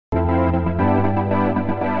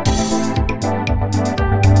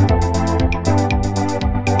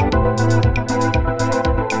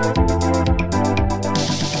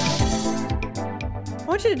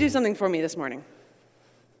do something for me this morning.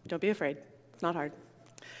 Don't be afraid. It's not hard.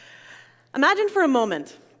 Imagine for a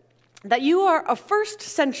moment that you are a first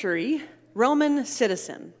century Roman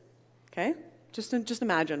citizen, okay? Just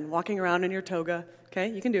imagine walking around in your toga, okay?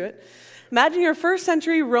 You can do it. Imagine you're a first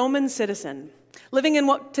century Roman citizen living in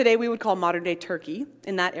what today we would call modern day Turkey,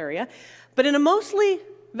 in that area, but in a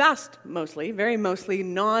very mostly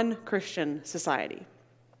non-Christian society,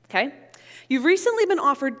 okay? You've recently been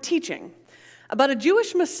offered teaching about a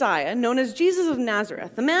Jewish Messiah known as Jesus of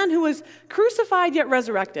Nazareth, the man who was crucified yet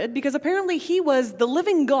resurrected because apparently he was the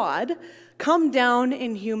living God come down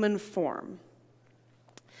in human form.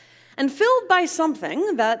 And filled by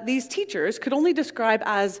something that these teachers could only describe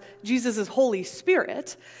as Jesus' Holy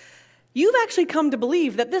Spirit, you've actually come to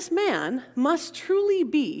believe that this man must truly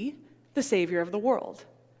be the Savior of the world.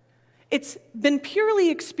 It's been purely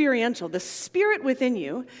experiential. The Spirit within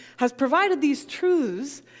you has provided these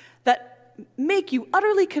truths that make you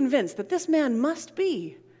utterly convinced that this man must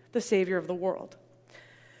be the Savior of the world.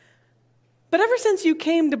 But ever since you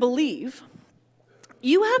came to believe,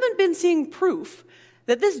 you haven't been seeing proof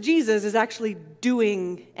that this Jesus is actually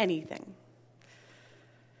doing anything.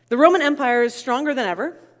 The Roman Empire is stronger than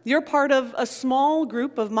ever. You're part of a small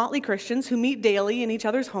group of motley Christians who meet daily in each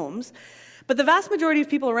other's homes, but the vast majority of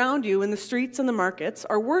people around you in the streets and the markets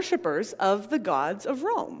are worshipers of the gods of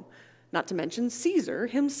Rome, not to mention Caesar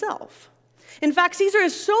himself. In fact, Caesar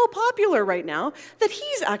is so popular right now that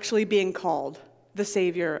he's actually being called the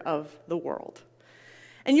Savior of the world.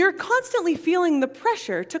 And you're constantly feeling the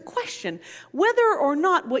pressure to question whether or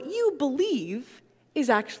not what you believe is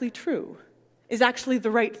actually true, is actually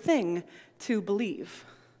the right thing to believe.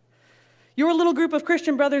 Your little group of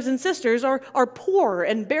Christian brothers and sisters are poor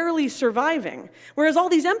and barely surviving, whereas all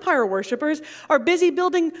these empire worshipers are busy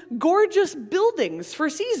building gorgeous buildings for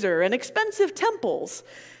Caesar and expensive temples.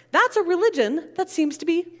 That's a religion that seems to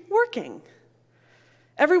be working.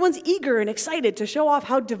 Everyone's eager and excited to show off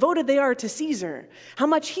how devoted they are to Caesar, how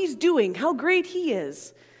much he's doing, how great he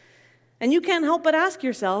is. And you can't help but ask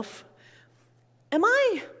yourself, am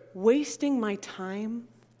I wasting my time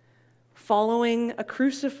following a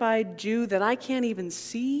crucified Jew that I can't even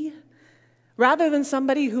see, rather than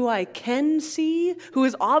somebody who I can see, who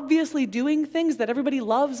is obviously doing things that everybody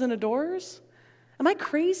loves and adores? Am I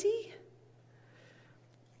crazy?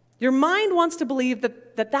 Your mind wants to believe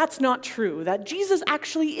that that's not true, that Jesus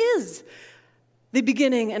actually is the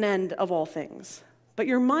beginning and end of all things. But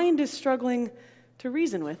your mind is struggling to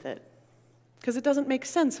reason with it because it doesn't make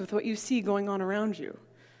sense with what you see going on around you.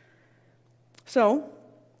 So,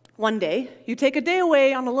 one day, you take a day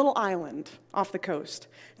away on a little island off the coast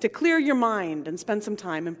to clear your mind and spend some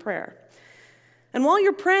time in prayer. And while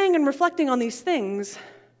you're praying and reflecting on these things,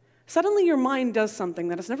 suddenly your mind does something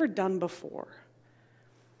that it's never done before.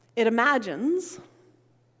 It imagines,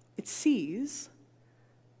 it sees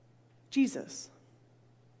Jesus.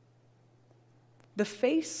 The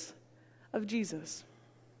face of Jesus.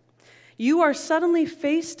 You are suddenly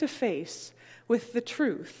face to face with the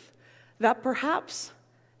truth that perhaps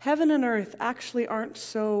heaven and earth actually aren't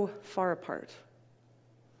so far apart.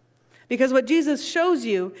 Because what Jesus shows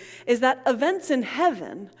you is that events in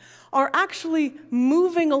heaven are actually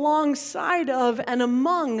moving alongside of and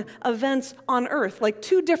among events on earth, like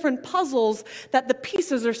two different puzzles that the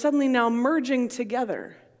pieces are suddenly now merging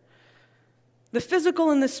together. The physical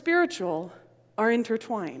and the spiritual are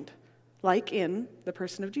intertwined, like in the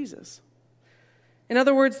person of Jesus. In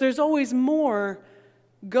other words, there's always more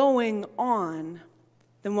going on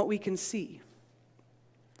than what we can see.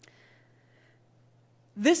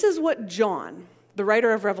 This is what John, the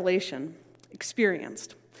writer of Revelation,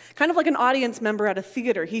 experienced. Kind of like an audience member at a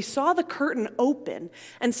theater. He saw the curtain open,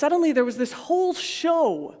 and suddenly there was this whole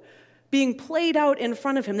show being played out in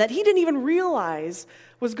front of him that he didn't even realize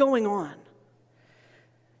was going on.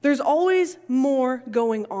 There's always more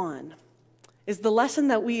going on, is the lesson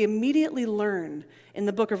that we immediately learn in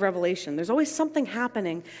the book of Revelation. There's always something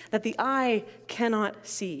happening that the eye cannot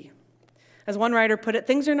see. As one writer put it,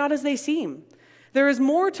 things are not as they seem. There is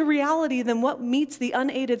more to reality than what meets the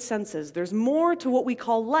unaided senses. There's more to what we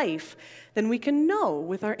call life than we can know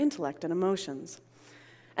with our intellect and emotions.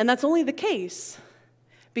 And that's only the case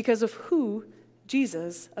because of who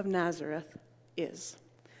Jesus of Nazareth is.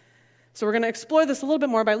 So we're going to explore this a little bit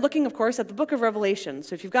more by looking, of course, at the book of Revelation.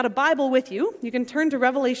 So if you've got a Bible with you, you can turn to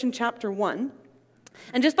Revelation chapter 1.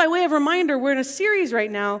 And just by way of reminder, we're in a series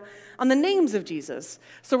right now on the names of Jesus.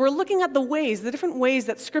 So we're looking at the different ways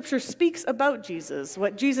that Scripture speaks about Jesus,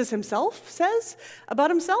 what Jesus himself says about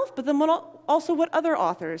himself, but then also what other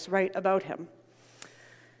authors write about him.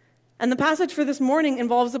 And the passage for this morning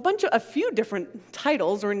involves a few different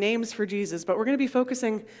titles or names for Jesus, but we're going to be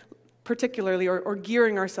focusing particularly or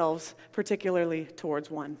gearing ourselves particularly towards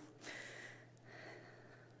one.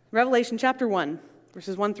 Revelation chapter 1,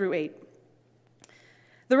 verses 1 through 8.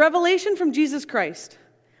 The revelation from Jesus Christ,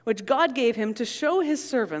 which God gave him to show his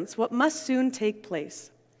servants what must soon take place.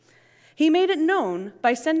 He made it known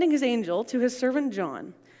by sending his angel to his servant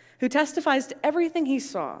John, who testifies to everything he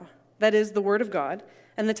saw, that is, the word of God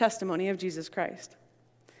and the testimony of Jesus Christ.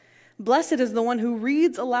 Blessed is the one who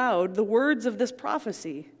reads aloud the words of this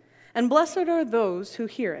prophecy, and blessed are those who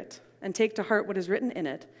hear it and take to heart what is written in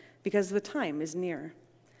it, because the time is near.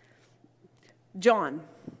 John,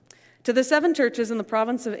 to the 7 churches in the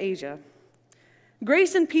province of Asia,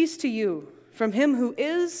 grace and peace to you from him who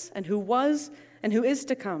is and who was and who is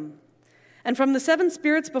to come, and from the 7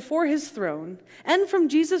 spirits before his throne, and from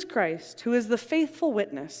Jesus Christ, who is the faithful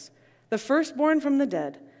witness, the firstborn from the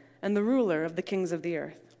dead, and the ruler of the kings of the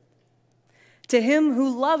earth. To him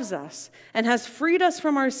who loves us and has freed us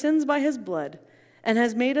from our sins by his blood, and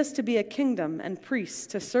has made us to be a kingdom and priests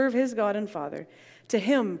to serve his God and Father, to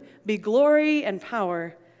him be glory and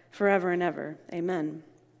power forever and ever. Amen.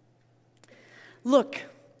 Look,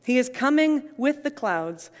 he is coming with the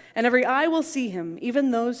clouds, and every eye will see him,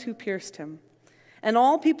 even those who pierced him. And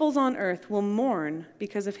all peoples on earth will mourn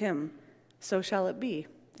because of him. So shall it be.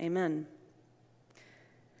 Amen.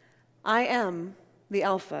 I am the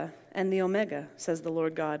Alpha and the Omega, says the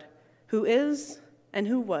Lord God, who is and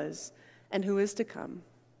who was and who is to come,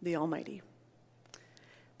 the Almighty.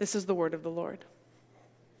 This is the word of the Lord.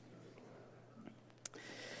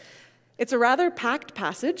 It's a rather packed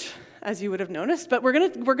passage, as you would have noticed, but we're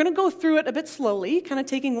gonna go through it a bit slowly, kind of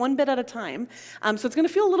taking one bit at a time. So it's gonna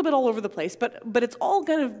feel a little bit all over the place, but it's all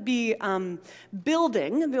gonna be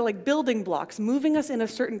building. They're like building blocks, moving us in a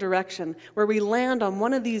certain direction where we land on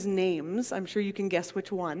one of these names. I'm sure you can guess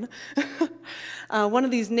which one. One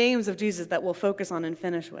of these names of Jesus that we'll focus on and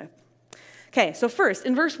finish with. Okay, so first,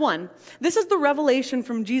 in verse 1, this is the revelation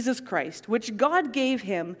from Jesus Christ, which God gave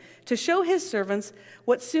him to show his servants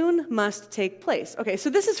what soon must take place. Okay, so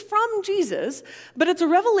this is from Jesus, but it's a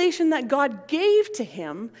revelation that God gave to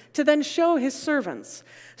him to then show his servants.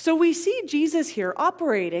 So we see Jesus here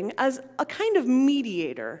operating as a kind of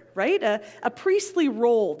mediator, right? A priestly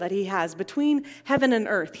role that he has between heaven and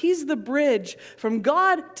earth. He's the bridge from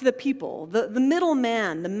God to the people, the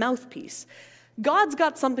middleman, the mouthpiece. God's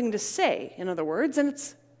got something to say, in other words, and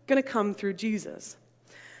it's going to come through Jesus.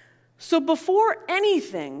 So before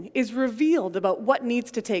anything is revealed about what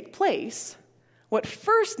needs to take place, what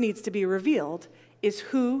first needs to be revealed is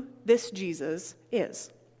who this Jesus is.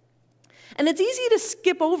 And it's easy to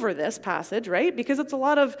skip over this passage, right? Because it's a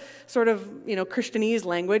lot of sort of, Christianese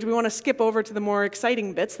language. We want to skip over to the more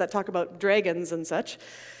exciting bits that talk about dragons and such.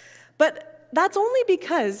 But that's only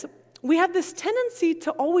because we have this tendency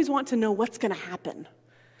to always want to know what's going to happen.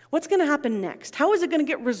 What's going to happen next? How is it going to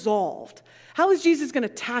get resolved? How is Jesus going to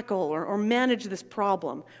tackle or manage this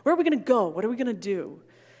problem? Where are we going to go? What are we going to do?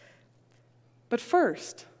 But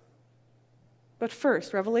first,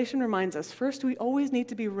 Revelation reminds us, first we always need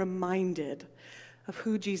to be reminded of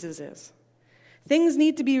who Jesus is. Things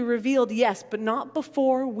need to be revealed, yes, but not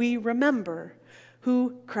before we remember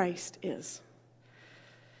who Christ is.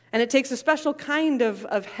 And it takes a special kind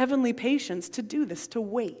of heavenly patience to do this, to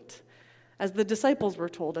wait. As the disciples were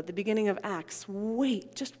told at the beginning of Acts,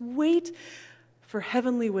 wait, just wait for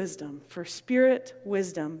heavenly wisdom, for spirit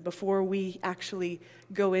wisdom, before we actually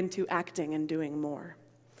go into acting and doing more.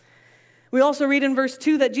 We also read in verse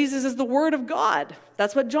 2 that Jesus is the Word of God.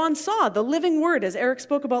 That's what John saw, the living Word, as Eric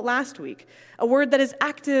spoke about last week. A Word that is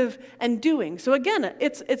active and doing. So again,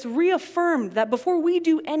 it's reaffirmed that before we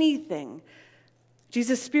do anything,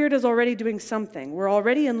 Jesus' Spirit is already doing something. We're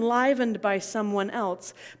already enlivened by someone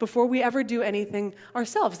else before we ever do anything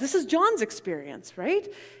ourselves. This is John's experience, right?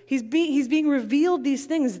 He's being revealed these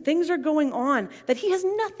things. Things are going on that he has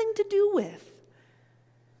nothing to do with.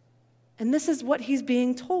 And this is what he's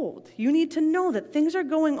being told. You need to know that things are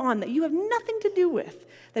going on that you have nothing to do with,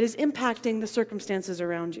 that is impacting the circumstances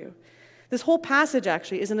around you. This whole passage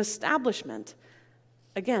actually is an establishment,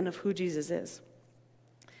 again, of who Jesus is.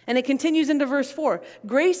 And it continues into verse 4.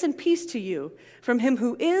 Grace and peace to you from him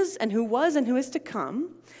who is and who was and who is to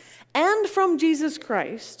come, and from Jesus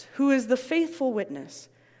Christ, who is the faithful witness,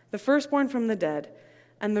 the firstborn from the dead,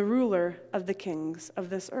 and the ruler of the kings of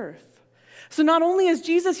this earth. So not only is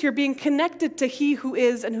Jesus here being connected to he who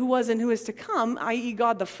is and who was and who is to come, i.e.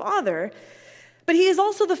 God the Father, but he is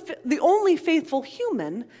also the only faithful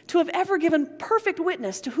human to have ever given perfect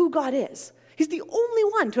witness to who God is. He's the only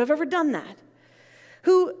one to have ever done that.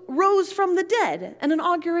 who rose from the dead and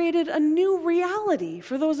inaugurated a new reality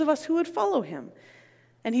for those of us who would follow him.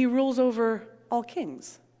 And he rules over all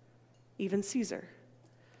kings, even Caesar.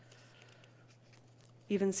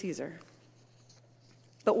 Even Caesar.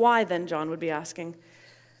 But why then, John would be asking?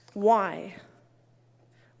 Why?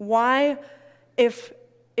 Why, if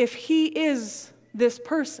he is this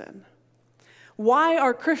person, why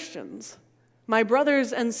are Christians, my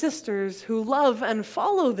brothers and sisters who love and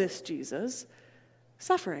follow this Jesus,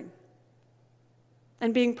 suffering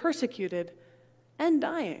and being persecuted and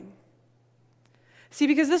dying? See,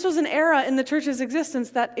 because this was an era in the church's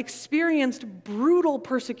existence that experienced brutal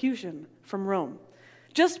persecution from Rome.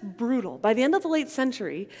 Just brutal. By the end of the late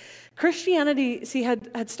century, Christianity,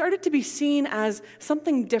 had started to be seen as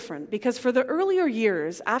something different, because for the earlier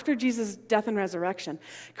years, after Jesus' death and resurrection,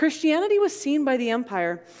 Christianity was seen by the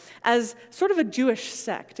empire as sort of a Jewish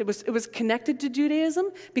sect. It was connected to Judaism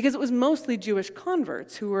because it was mostly Jewish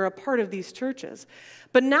converts who were a part of these churches.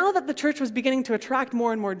 But now that the church was beginning to attract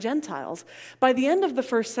more and more Gentiles, by the end of the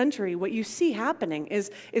first century, what you see happening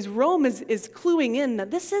is Rome is cluing in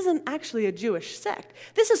that this isn't actually a Jewish sect.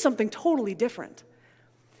 This is something totally different.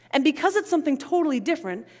 And because it's something totally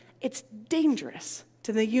different, it's dangerous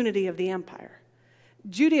to the unity of the empire.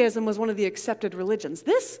 Judaism was one of the accepted religions.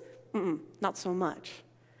 This, not so much.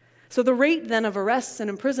 So the rate then of arrests and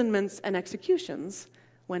imprisonments and executions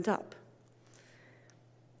went up.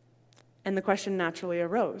 And the question naturally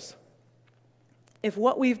arose. If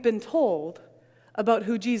what we've been told about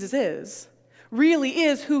who Jesus is really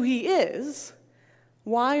is who he is,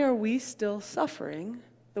 why are we still suffering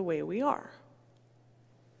the way we are?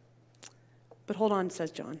 But hold on,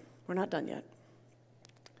 says John. We're not done yet.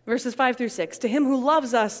 Verses 5 through 6. To him who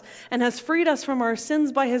loves us and has freed us from our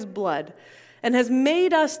sins by his blood, and has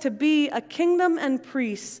made us to be a kingdom and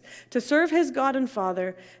priests to serve his God and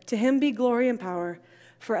Father, to him be glory and power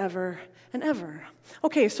forever and ever.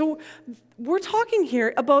 Okay, so we're talking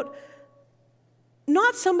here about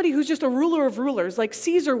not somebody who's just a ruler of rulers like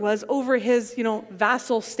Caesar was over his,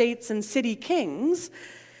 vassal states and city kings.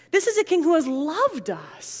 This is a king who has loved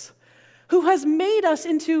us, who has made us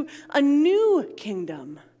into a new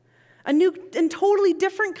kingdom, a new and totally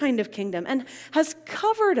different kind of kingdom, and has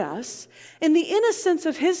covered us in the innocence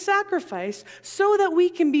of his sacrifice so that we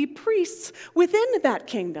can be priests within that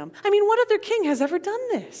kingdom. I mean, what other king has ever done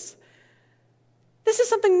this? This is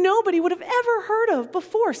something nobody would have ever heard of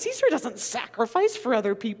before. Caesar doesn't sacrifice for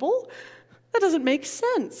other people. That doesn't make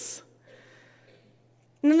sense.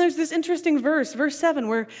 And then there's this interesting verse 7,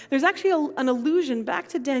 where there's actually an allusion back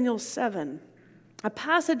to Daniel 7, a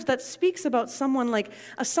passage that speaks about someone like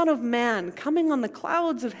a son of man coming on the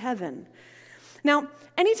clouds of heaven. Now,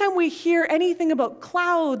 anytime we hear anything about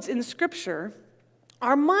clouds in Scripture,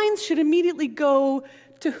 our minds should immediately go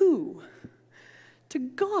to who? To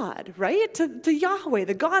God, right? To Yahweh,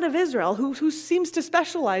 the God of Israel, who seems to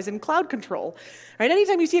specialize in cloud control. Right?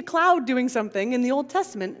 Anytime you see a cloud doing something in the Old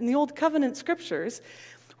Testament, in the Old Covenant Scriptures,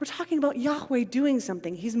 we're talking about Yahweh doing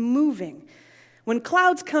something. He's moving. When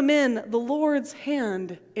clouds come in, the Lord's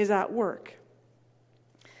hand is at work.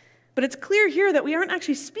 But it's clear here that we aren't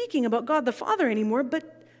actually speaking about God the Father anymore,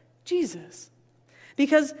 but Jesus.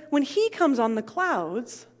 Because when he comes on the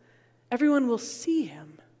clouds, everyone will see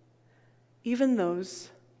him, even those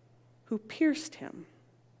who pierced him.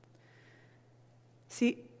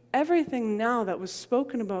 See, everything now that was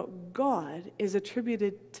spoken about God is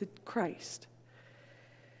attributed to Christ.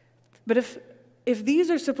 But if these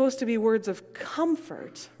are supposed to be words of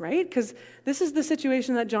comfort, right? Because this is the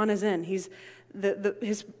situation that John is in. His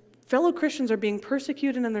fellow Christians are being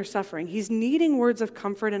persecuted and they're suffering. He's needing words of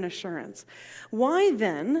comfort and assurance. Why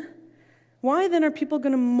then are people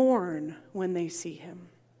going to mourn when they see him?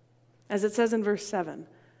 As it says in verse 7,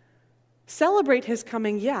 celebrate his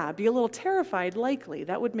coming, yeah. Be a little terrified, likely.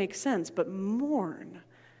 That would make sense. But mourn.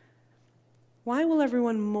 Why will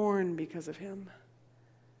everyone mourn because of him?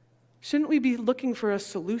 Shouldn't we be looking for a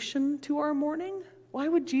solution to our mourning? Why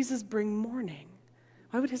would Jesus bring mourning?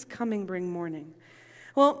 Why would his coming bring mourning?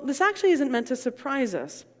 Well, this actually isn't meant to surprise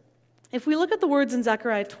us. If we look at the words in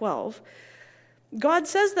Zechariah 12, God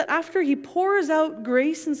says that after he pours out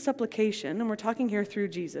grace and supplication, and we're talking here through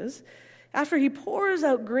Jesus, after he pours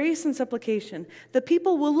out grace and supplication, the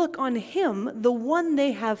people will look on him, the one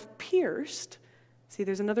they have pierced, see,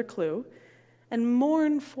 there's another clue, and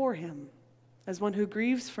mourn for him as one who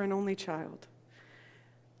grieves for an only child.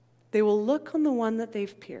 They will look on the one that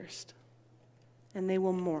they've pierced, and they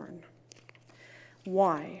will mourn.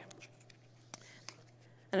 Why?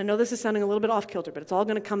 And I know this is sounding a little bit off kilter, but it's all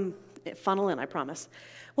going to funnel in, I promise.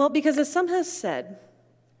 Well, because as some has said,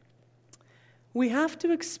 we have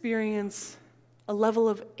to experience a level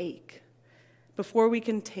of ache before we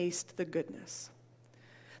can taste the goodness.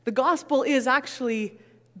 The gospel is actually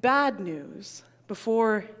bad news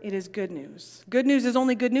before it is good news. Good news is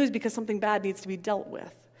only good news because something bad needs to be dealt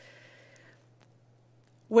with.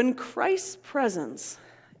 When Christ's presence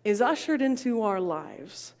is ushered into our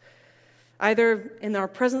lives, either in our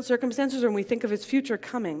present circumstances or when we think of his future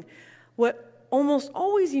coming, what almost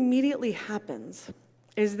always immediately happens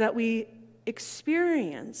is that we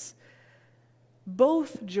experience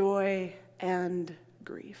both joy and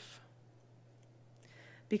grief.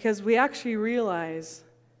 Because we actually realize,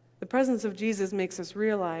 the presence of Jesus makes us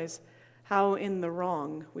realize how in the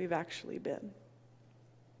wrong we've actually been.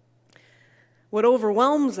 What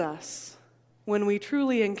overwhelms us when we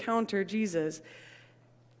truly encounter Jesus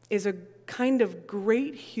is a kind of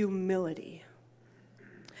great humility.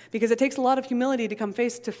 Because it takes a lot of humility to come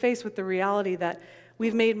face to face with the reality that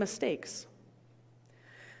we've made mistakes,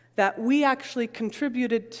 that we actually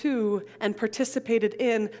contributed to and participated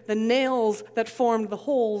in the nails that formed the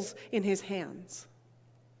holes in his hands.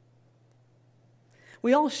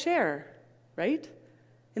 We all share, right,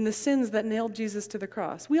 in the sins that nailed Jesus to the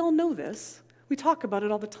cross. We all know this. We talk about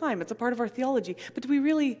it all the time. It's a part of our theology. But do we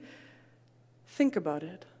really think about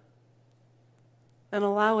it and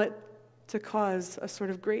allow it to cause a sort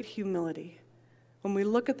of great humility when we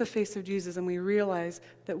look at the face of Jesus and we realize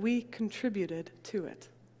that we contributed to it?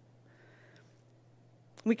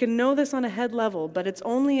 We can know this on a head level, but it's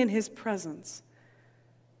only in his presence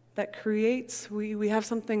that creates, we have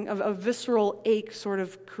something of a visceral ache sort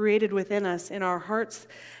of created within us, in our hearts,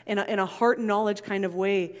 in a heart knowledge kind of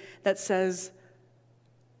way that says,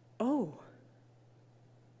 oh,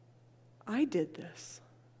 I did this.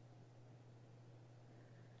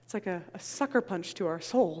 It's like a sucker punch to our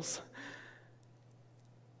souls.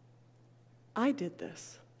 I did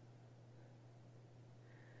this.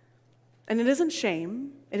 And it isn't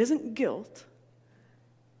shame, it isn't guilt,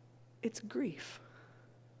 it's grief.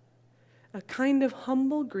 A kind of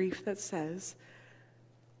humble grief that says,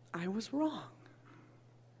 I was wrong.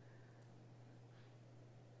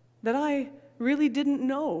 That I really didn't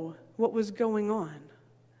know what was going on.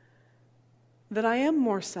 That I am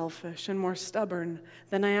more selfish and more stubborn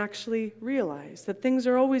than I actually realize. That things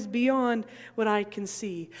are always beyond what I can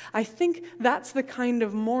see. I think that's the kind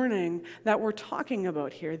of mourning that we're talking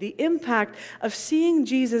about here. The impact of seeing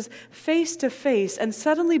Jesus face to face and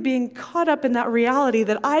suddenly being caught up in that reality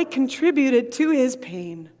that I contributed to his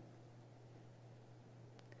pain.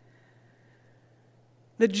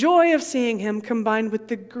 The joy of seeing him combined with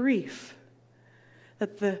the grief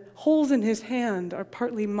that the holes in his hand are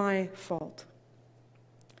partly my fault.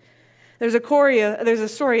 There's a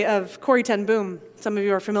story of Corrie ten Boom. Some of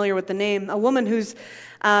you are familiar with the name. A woman who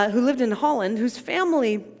lived in Holland, whose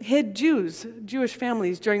family hid Jewish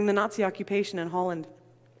families during the Nazi occupation in Holland.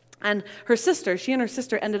 And she and her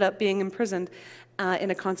sister ended up being imprisoned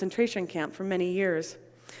in a concentration camp for many years.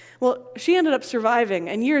 Well, she ended up surviving,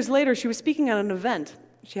 and years later she was speaking at an event.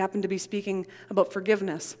 She happened to be speaking about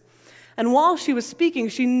forgiveness. And while she was speaking,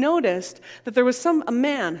 she noticed that there was a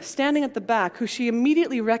man standing at the back who she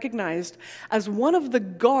immediately recognized as one of the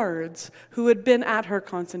guards who had been at her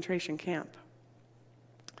concentration camp.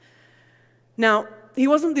 Now, he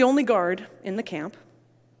wasn't the only guard in the camp.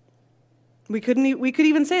 We could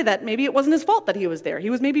even say that maybe it wasn't his fault that he was there. He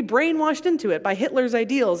was maybe brainwashed into it by Hitler's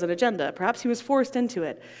ideals and agenda. Perhaps he was forced into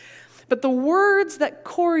it. But the words that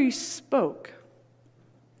Corrie spoke,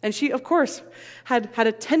 and she, of course, had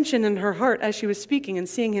a tension in her heart as she was speaking and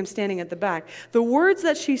seeing him standing at the back. The words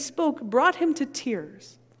that she spoke brought him to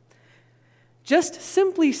tears. Just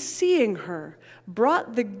simply seeing her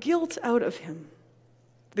brought the guilt out of him,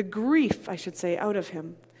 the grief, I should say, out of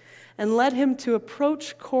him, and led him to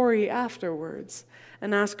approach Corrie afterwards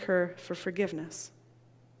and ask her for forgiveness.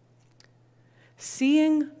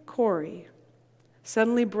 Seeing Corrie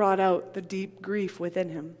suddenly brought out the deep grief within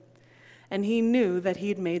him. And he knew that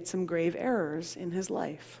he'd made some grave errors in his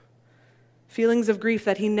life. Feelings of grief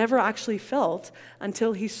that he never actually felt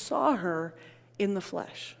until he saw her in the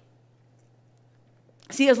flesh.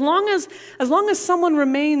 See, as long as someone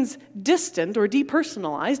remains distant or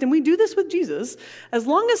depersonalized, and we do this with Jesus, as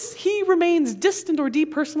long as he remains distant or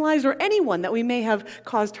depersonalized, or anyone that we may have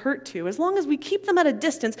caused hurt to, as long as we keep them at a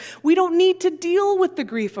distance, we don't need to deal with the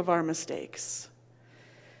grief of our mistakes.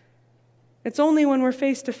 It's only when we're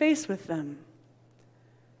face to face with them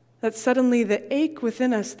that suddenly the ache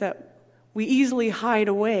within us that we easily hide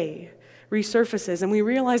away resurfaces, and we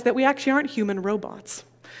realize that we actually aren't human robots,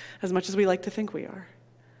 as much as we like to think we are.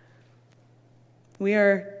 We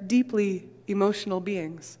are deeply emotional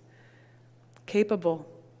beings, capable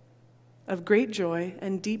of great joy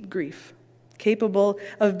and deep grief, capable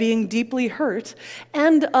of being deeply hurt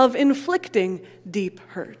and of inflicting deep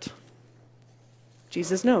hurt.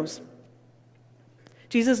 Jesus knows.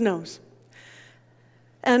 Jesus knows.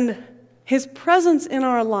 And his presence in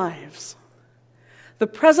our lives, the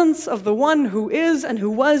presence of the one who is and who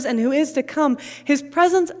was and who is to come, his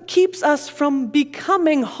presence keeps us from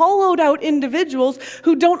becoming hollowed out individuals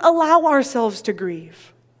who don't allow ourselves to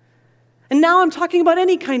grieve. And now I'm talking about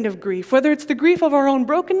any kind of grief, whether it's the grief of our own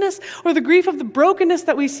brokenness or the grief of the brokenness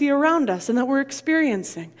that we see around us and that we're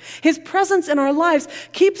experiencing. His presence in our lives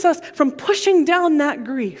keeps us from pushing down that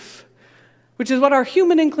grief, which is what our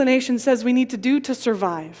human inclination says we need to do to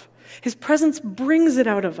survive. His presence brings it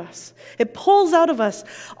out of us. It pulls out of us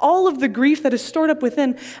all of the grief that is stored up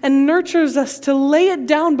within and nurtures us to lay it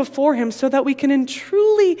down before him so that we can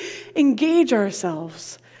truly engage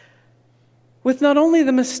ourselves with not only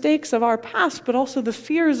the mistakes of our past, but also the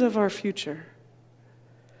fears of our future.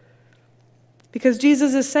 Because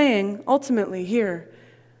Jesus is saying, ultimately here,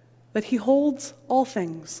 that he holds all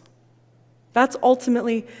things. That's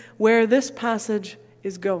ultimately where this passage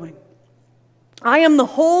is going. I am the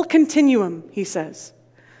whole continuum, he says.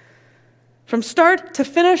 From start to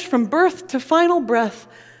finish, from birth to final breath,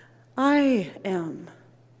 I am.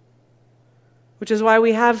 Which is why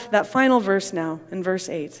we have that final verse now in verse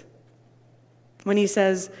 8. When he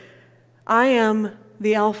says, I am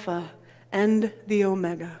the Alpha and the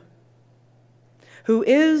Omega, who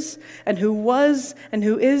is and who was and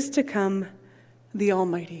who is to come, the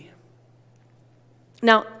Almighty.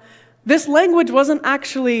 Now, this language wasn't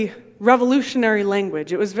actually revolutionary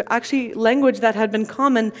language. It was actually language that had been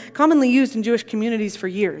commonly used in Jewish communities for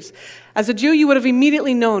years. As a Jew, you would have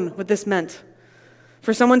immediately known what this meant.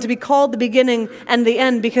 For someone to be called the beginning and the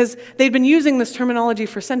end, because they'd been using this terminology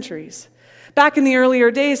for centuries. Back in the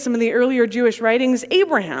earlier days, some of the earlier Jewish writings,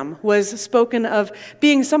 Abraham was spoken of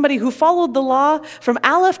being somebody who followed the law from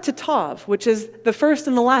Aleph to Tav, which is the first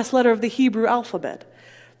and the last letter of the Hebrew alphabet.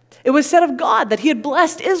 It was said of God that he had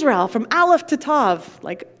blessed Israel from Aleph to Tav,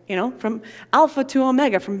 from Alpha to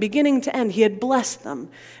Omega, from beginning to end. He had blessed them,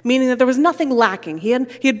 meaning that there was nothing lacking. He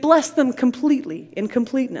had blessed them completely, in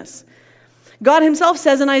completeness. God himself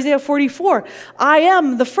says in Isaiah 44, I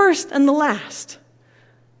am the first and the last.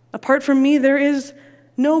 Apart from me, there is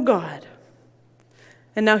no God.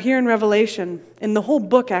 And now here in Revelation, in the whole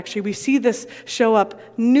book actually, we see this show up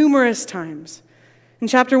numerous times. In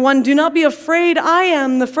chapter 1, do not be afraid, I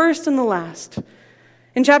am the first and the last.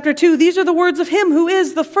 In chapter 2, these are the words of him who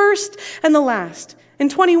is the first and the last. In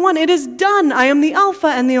 21, it is done, I am the Alpha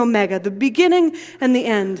and the Omega, the beginning and the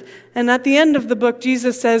end. And at the end of the book,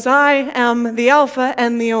 Jesus says, I am the Alpha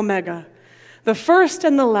and the Omega. The first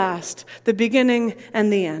and the last, the beginning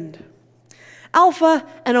and the end. Alpha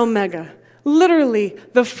and Omega, literally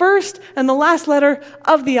the first and the last letter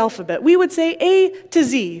of the alphabet. We would say A to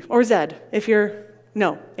Z, or Z, A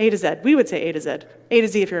to Z. We would say A to Z. A to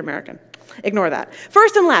Z if you're American. Ignore that.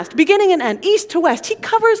 First and last, beginning and end, east to west. He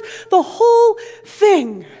covers the whole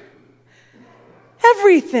thing.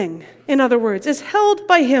 Everything, in other words, is held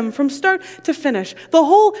by him from start to finish. The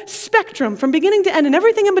whole spectrum, from beginning to end, and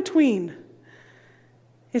everything in between,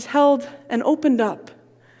 is held and opened up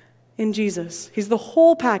in Jesus. He's the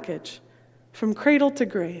whole package, from cradle to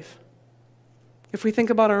grave. If we think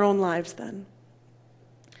about our own lives then.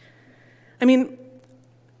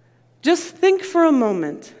 Just think for a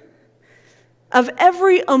moment of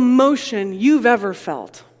every emotion you've ever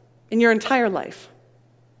felt in your entire life.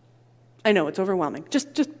 I know, it's overwhelming. Just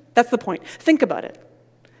that's the point. Think about it.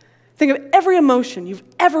 Think of every emotion you've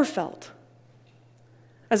ever felt.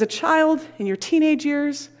 As a child, in your teenage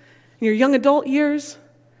years, in your young adult years,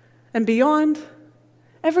 and beyond,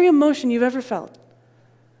 every emotion you've ever felt.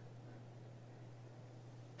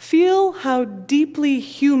 Feel how deeply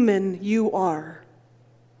human you are,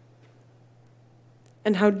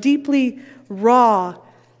 and how deeply raw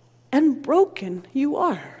and broken you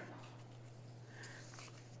are.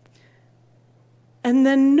 And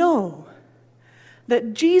then know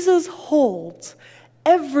that Jesus holds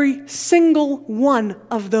every single one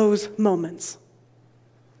of those moments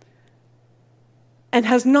and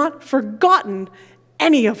has not forgotten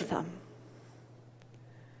any of them.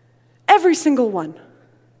 Every single one.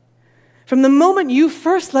 From the moment you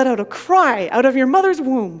first let out a cry out of your mother's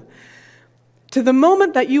womb to the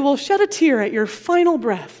moment that you will shed a tear at your final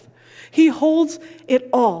breath, he holds it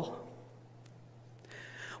all.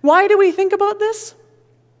 Why do we think about this?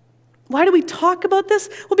 Why do we talk about this?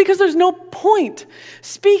 Well, because there's no point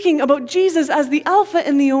speaking about Jesus as the Alpha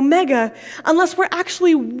and the Omega unless we're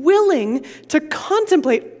actually willing to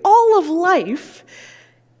contemplate all of life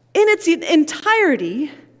in its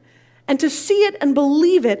entirety and to see it and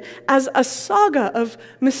believe it as a saga of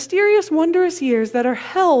mysterious, wondrous years that are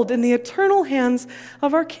held in the eternal hands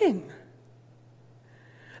of our King.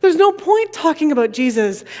 There's no point talking about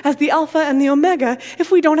Jesus as the Alpha and the Omega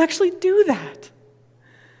if we don't actually do that.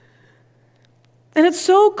 And it's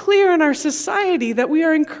so clear in our society that we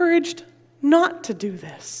are encouraged not to do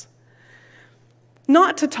this.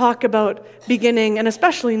 Not to talk about beginning and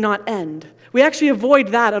especially not end. We actually avoid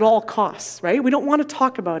that at all costs, right? We don't want to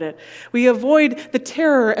talk about it. We avoid the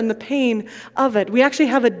terror and the pain of it. We actually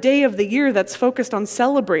have a day of the year that's focused on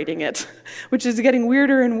celebrating it, which is getting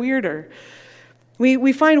weirder and weirder.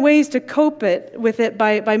 We find ways to cope with it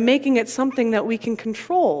by making it something that we can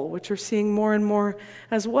control, which we're seeing more and more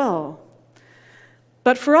as well.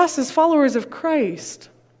 But for us as followers of Christ,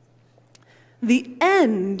 the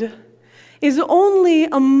end is only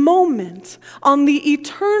a moment on the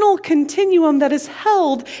eternal continuum that is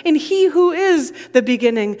held in He who is the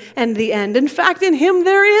beginning and the end. In fact, in Him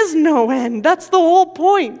there is no end. That's the whole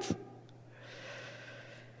point.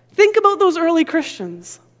 Think about those early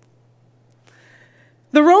Christians.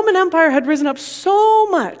 The Roman Empire had risen up so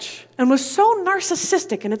much and was so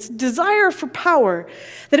narcissistic in its desire for power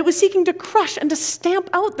that it was seeking to crush and to stamp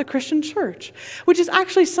out the Christian church, which is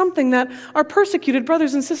actually something that our persecuted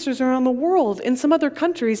brothers and sisters around the world in some other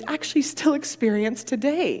countries actually still experience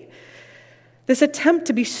today. This attempt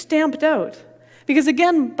to be stamped out. Because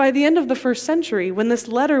again, by the end of the first century, when this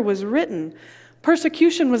letter was written,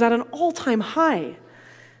 persecution was at an all-time high.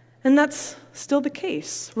 And that's still the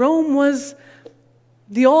case. Rome was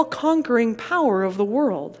the all-conquering power of the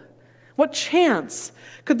world. What chance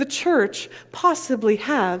could the church possibly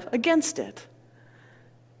have against it?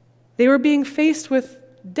 They were being faced with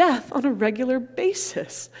death on a regular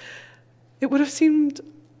basis. It would have seemed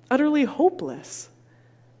utterly hopeless,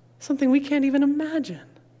 something we can't even imagine.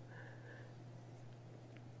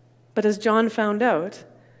 But as John found out,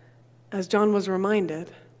 as John was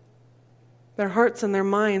reminded, their hearts and their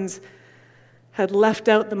minds had left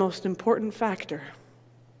out the most important factor.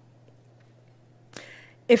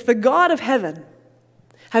 If the God of heaven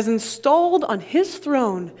has installed on His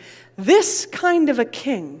throne this kind of a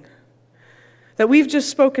king that we've just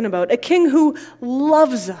spoken about, a king who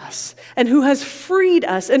loves us and who has freed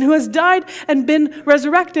us and who has died and been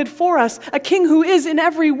resurrected for us, a king who is in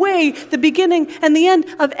every way the beginning and the end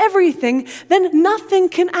of everything, then nothing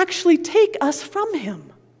can actually take us from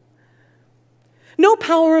Him. No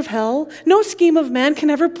power of hell, no scheme of man can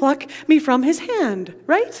ever pluck me from His hand,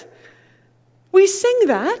 right? We sing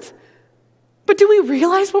that, but do we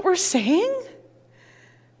realize what we're saying?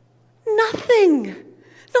 Nothing,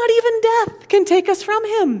 not even death, can take us from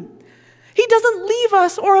Him. He doesn't leave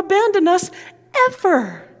us or abandon us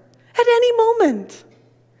ever, at any moment.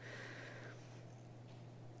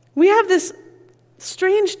 We have this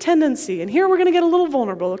strange tendency, and here we're going to get a little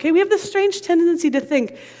vulnerable, okay? We have this strange tendency to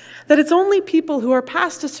think that it's only people who are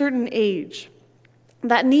past a certain age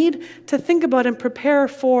that need to think about and prepare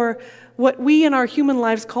for what we in our human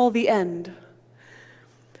lives call the end.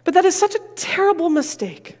 But that is such a terrible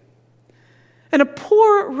mistake and a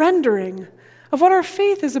poor rendering of what our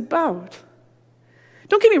faith is about.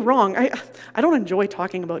 Don't get me wrong, I don't enjoy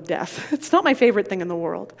talking about death. It's not my favorite thing in the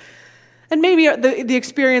world. And maybe the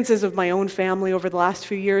experiences of my own family over the last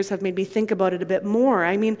few years have made me think about it a bit more.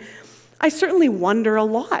 I mean, I certainly wonder a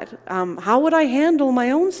lot. How would I handle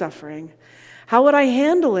my own suffering? How would I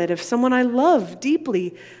handle it if someone I love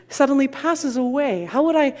deeply suddenly passes away? How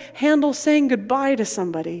would I handle saying goodbye to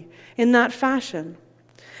somebody in that fashion?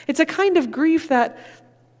 It's a kind of grief that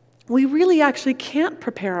we really actually can't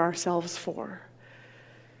prepare ourselves for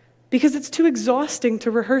because it's too exhausting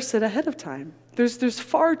to rehearse it ahead of time. There's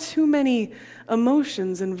far too many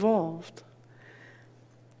emotions involved.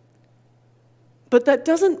 But that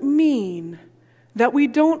doesn't mean that we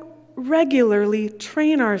don't regularly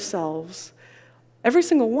train ourselves, every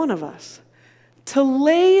single one of us, to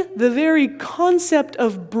lay the very concept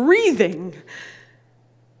of breathing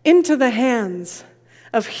into the hands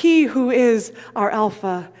of He who is our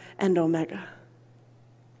Alpha and Omega.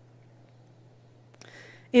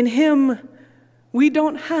 In Him, we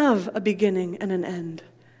don't have a beginning and an end.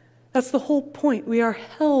 That's the whole point. We are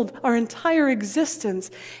held, our entire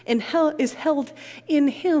existence is held in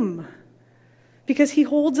Him because He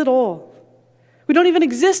holds it all. We don't even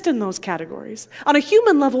exist in those categories. On a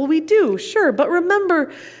human level, we do, sure, but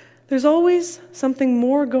remember, there's always something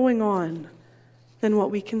more going on than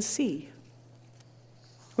what we can see,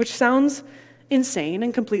 which sounds insane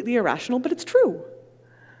and completely irrational, but it's true.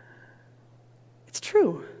 It's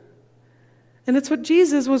true. And it's what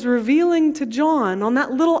Jesus was revealing to John on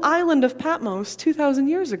that little island of Patmos 2,000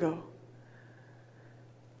 years ago.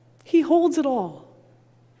 He holds it all.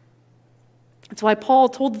 That's why Paul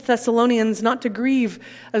told the Thessalonians not to grieve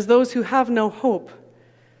as those who have no hope,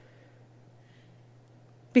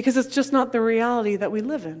 because it's just not the reality that we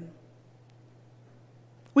live in.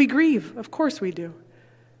 We grieve, of course we do,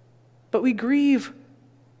 but we grieve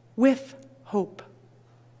with hope,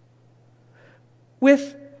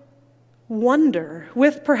 with wonder,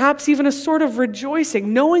 with perhaps even a sort of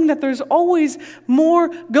rejoicing, knowing that there's always more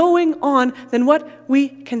going on than what we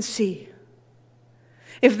can see.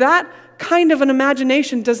 If that kind of an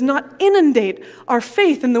imagination does not inundate our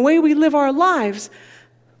faith in the way we live our lives,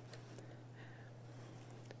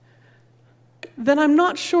 then I'm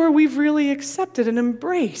not sure we've really accepted and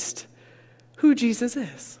embraced who Jesus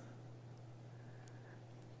is.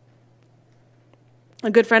 A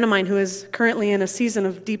good friend of mine who is currently in a season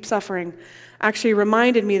of deep suffering actually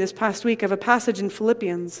reminded me this past week of a passage in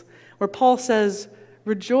Philippians where Paul says,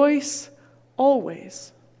 "Rejoice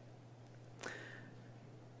always."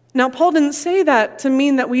 Now, Paul didn't say that to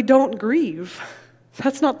mean that we don't grieve.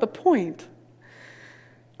 That's not the point.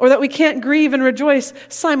 Or that we can't grieve and rejoice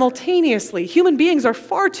simultaneously. Human beings are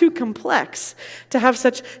far too complex to have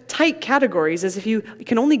such tight categories as if you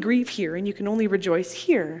can only grieve here and you can only rejoice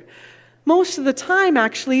here. Most of the time,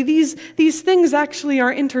 actually, these things actually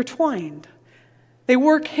are intertwined. They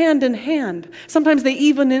work hand in hand. Sometimes they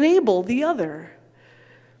even enable the other.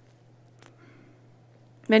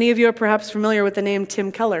 Many of you are perhaps familiar with the name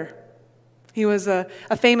Tim Keller. He was a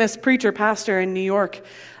famous preacher, pastor in New York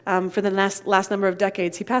for the last number of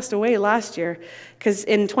decades. He passed away last year because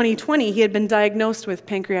in 2020 he had been diagnosed with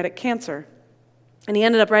pancreatic cancer. And he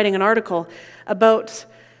ended up writing an article about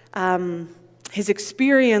his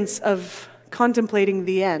experience of contemplating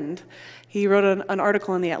the end. He wrote an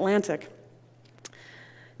article in The Atlantic.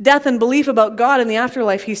 Death and belief about God and the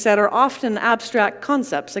afterlife, he said, are often abstract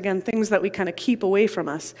concepts. Again, things that we kind of keep away from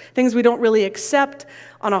us, things we don't really accept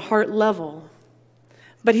on a heart level.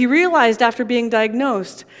 But he realized after being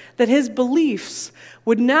diagnosed that his beliefs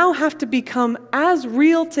would now have to become as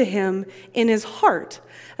real to him in his heart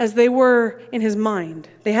as they were in his mind.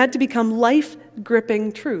 They had to become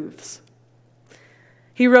life-gripping truths.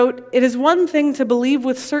 He wrote, "It is one thing to believe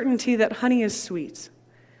with certainty that honey is sweet,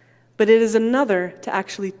 but it is another to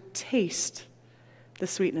actually taste the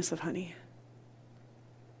sweetness of honey."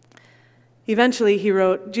 Eventually, he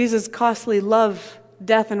wrote, Jesus' costly love,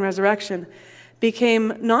 death, and resurrection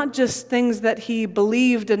became not just things that he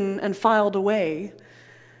believed and filed away,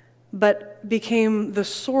 but became the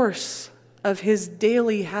source of his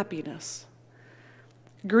daily happiness.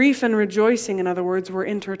 Grief and rejoicing, in other words, were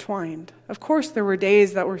intertwined. Of course, there were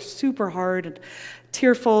days that were super hard and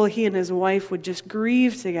tearful. He and his wife would just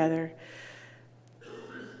grieve together.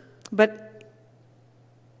 But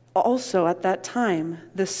also at that time,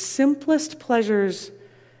 the simplest pleasures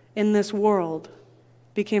in this world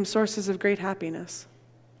became sources of great happiness.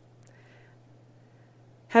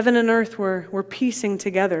 Heaven and earth were piecing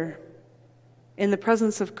together in the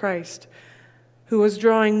presence of Christ, who was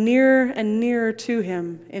drawing nearer and nearer to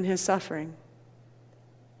him in his suffering.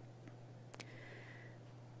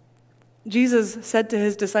 Jesus said to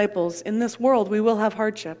his disciples, "In this world we will have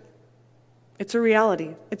hardship." It's a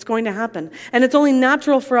reality. It's going to happen. And it's only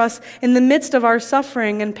natural for us in the midst of our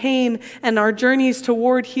suffering and pain and our journeys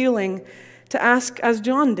toward healing to ask, as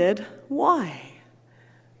John did, why?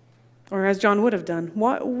 Or as John would have done,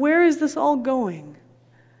 where is this all going?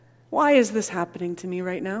 Why is this happening to me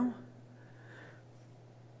right now?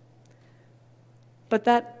 But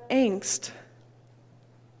that angst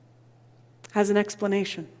has an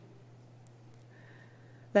explanation.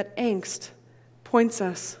 That angst points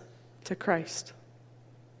us to Christ.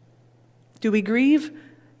 Do we grieve?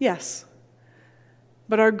 Yes.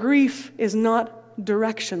 But our grief is not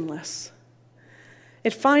directionless.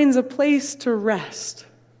 It finds a place to rest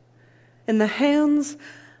in the hands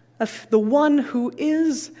of the one who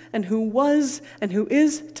is and who was and who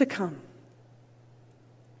is to come.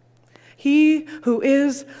 He who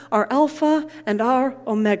is our Alpha and our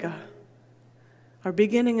Omega, our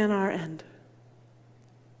beginning and our end.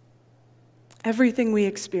 Everything we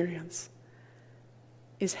experience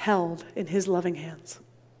is held in his loving hands.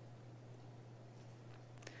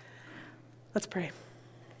 Let's pray.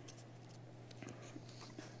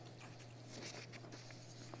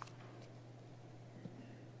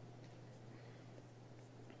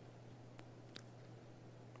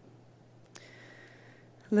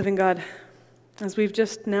 Living God, as we've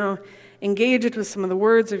just now engaged with some of the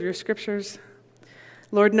words of your scriptures,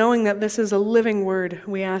 Lord, knowing that this is a living word,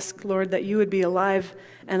 we ask, Lord, that you would be alive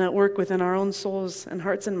and at work within our own souls and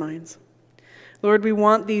hearts and minds. Lord, we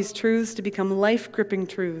want these truths to become life-gripping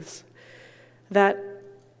truths that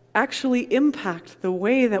actually impact the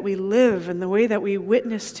way that we live and the way that we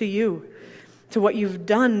witness to you, to what you've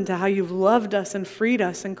done, to how you've loved us and freed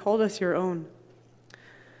us and called us your own.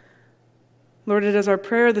 Lord, it is our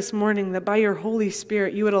prayer this morning that by your Holy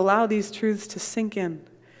Spirit, you would allow these truths to sink in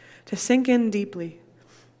deeply,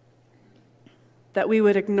 that we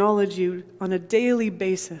would acknowledge you on a daily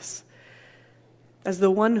basis as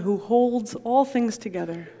the one who holds all things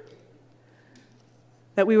together,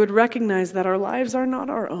 that we would recognize that our lives are not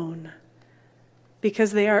our own,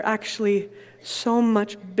 because they are actually so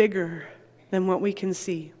much bigger than what we can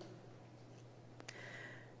see.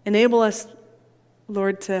 Enable us,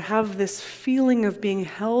 Lord, to have this feeling of being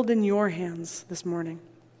held in your hands this morning.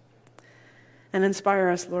 And inspire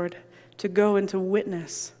us, Lord, to go and to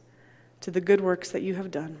witness to the good works that you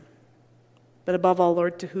have done. But above all,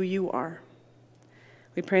 Lord, to who you are.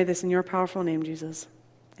 We pray this in your powerful name, Jesus.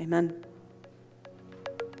 Amen.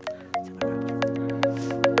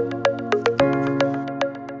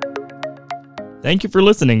 Thank you for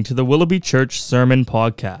listening to the Willoughby Church Sermon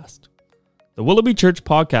Podcast. The Willoughby Church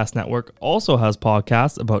Podcast Network also has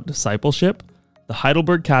podcasts about discipleship, the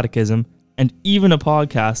Heidelberg Catechism, and even a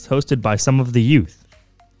podcast hosted by some of the youth.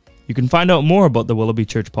 You can find out more about the Willoughby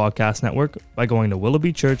Church Podcast Network by going to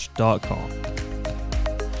willoughbychurch.com.